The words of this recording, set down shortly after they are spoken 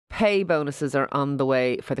pay bonuses are on the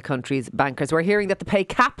way for the country's bankers. We're hearing that the pay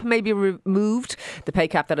cap may be removed. The pay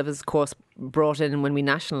cap that was, of course, brought in when we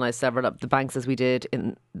nationalised several of the banks, as we did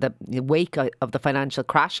in the wake of the financial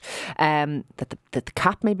crash. That the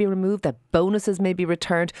cap may be removed, that bonuses may be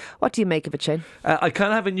returned. What do you make of it, Shane? I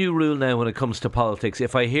kind of have a new rule now when it comes to politics.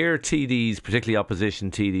 If I hear TDs, particularly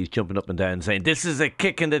opposition TDs, jumping up and down saying this is a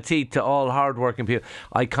kick in the teeth to all hard-working people,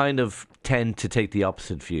 I kind of tend to take the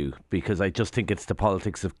opposite view, because I just think it's the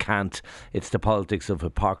politics of cant, it's the politics of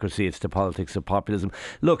hypocrisy, it's the politics of populism.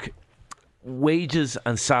 Look, wages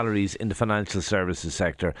and salaries in the financial services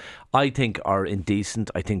sector, I think, are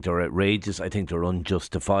indecent. I think they're outrageous. I think they're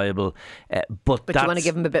unjustifiable. But you want to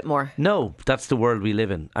give them a bit more? No, that's the world we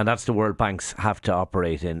live in, and that's the world banks have to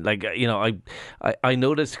operate in. Like, you know, I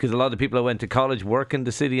noticed, because a lot of people I went to college work in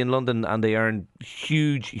the city in London, and they earn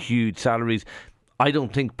huge salaries. I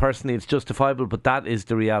don't think personally it's justifiable, but that is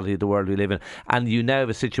the reality of the world we live in. And you now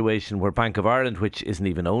have a situation where Bank of Ireland, which isn't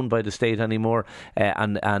even owned by the state anymore,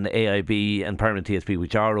 and AIB and Permanent TSB,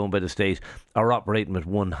 which are owned by the state, are operating with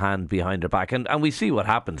one hand behind their back. And we see what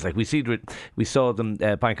happens. Like, we saw them,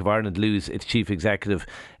 Bank of Ireland, lose its chief executive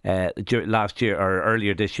last year or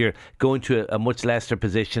earlier this year, going to a much lesser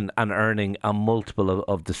position and earning a multiple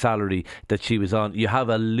of the salary that she was on. You have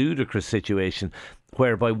a ludicrous situation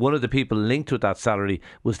whereby one of the people linked with that salary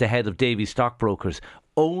was the head of Davy Stockbrokers,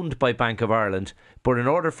 owned by Bank of Ireland. But in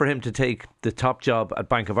order for him to take the top job at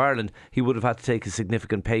Bank of Ireland, he would have had to take a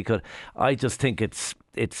significant pay cut. I just think it's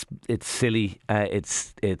silly.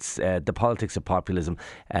 It's the politics of populism,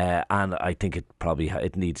 and I think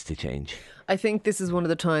it needs to change. I think this is one of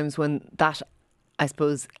the times when that, I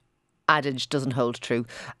suppose, adage doesn't hold true.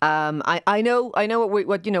 I know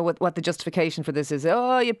what the justification for this is.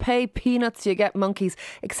 Oh, you pay peanuts, you get monkeys.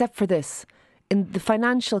 Except for this. In the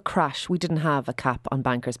financial crash, we didn't have a cap on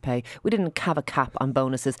bankers' pay. We didn't have a cap on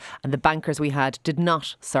bonuses, and the bankers we had did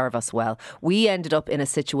not serve us well. We ended up in a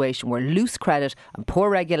situation where loose credit and poor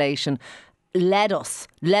regulation led us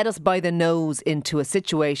by the nose into a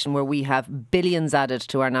situation where we have billions added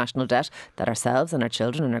to our national debt that ourselves and our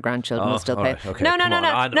children and our grandchildren will still pay. Right, okay, No,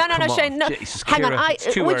 Shane. No. Jesus, hang Ciara,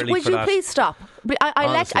 on. Would you please stop?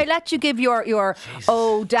 I let you give your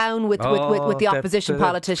down with the opposition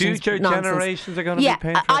politicians. Future nonsense. Generations are going to be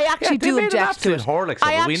paying for it. I actually do object to it.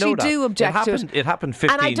 I actually do object to it. It happened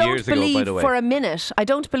 15 years ago, by the way. I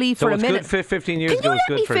don't believe for a minute. Good 15 years ago. Can you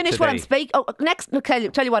let me finish what I'm speaking?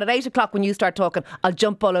 Tell you what. At 8 o'clock, when you start talking, I'll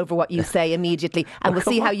jump all over what you say immediately, and we'll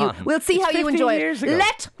see how you enjoy it.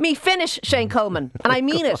 Let me finish, Shane Coleman, and I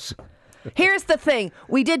mean it. Here's the thing.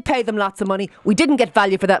 We did pay them lots of money. We didn't get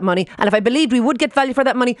value for that money. And if I believed we would get value for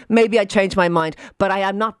that money, maybe I'd change my mind. But I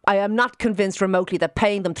am not convinced remotely that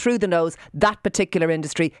paying them through the nose, that particular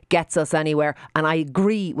industry, gets us anywhere. And I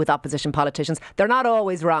agree with opposition politicians. They're not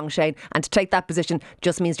always wrong, Shane. And to take that position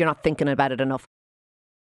just means you're not thinking about it enough.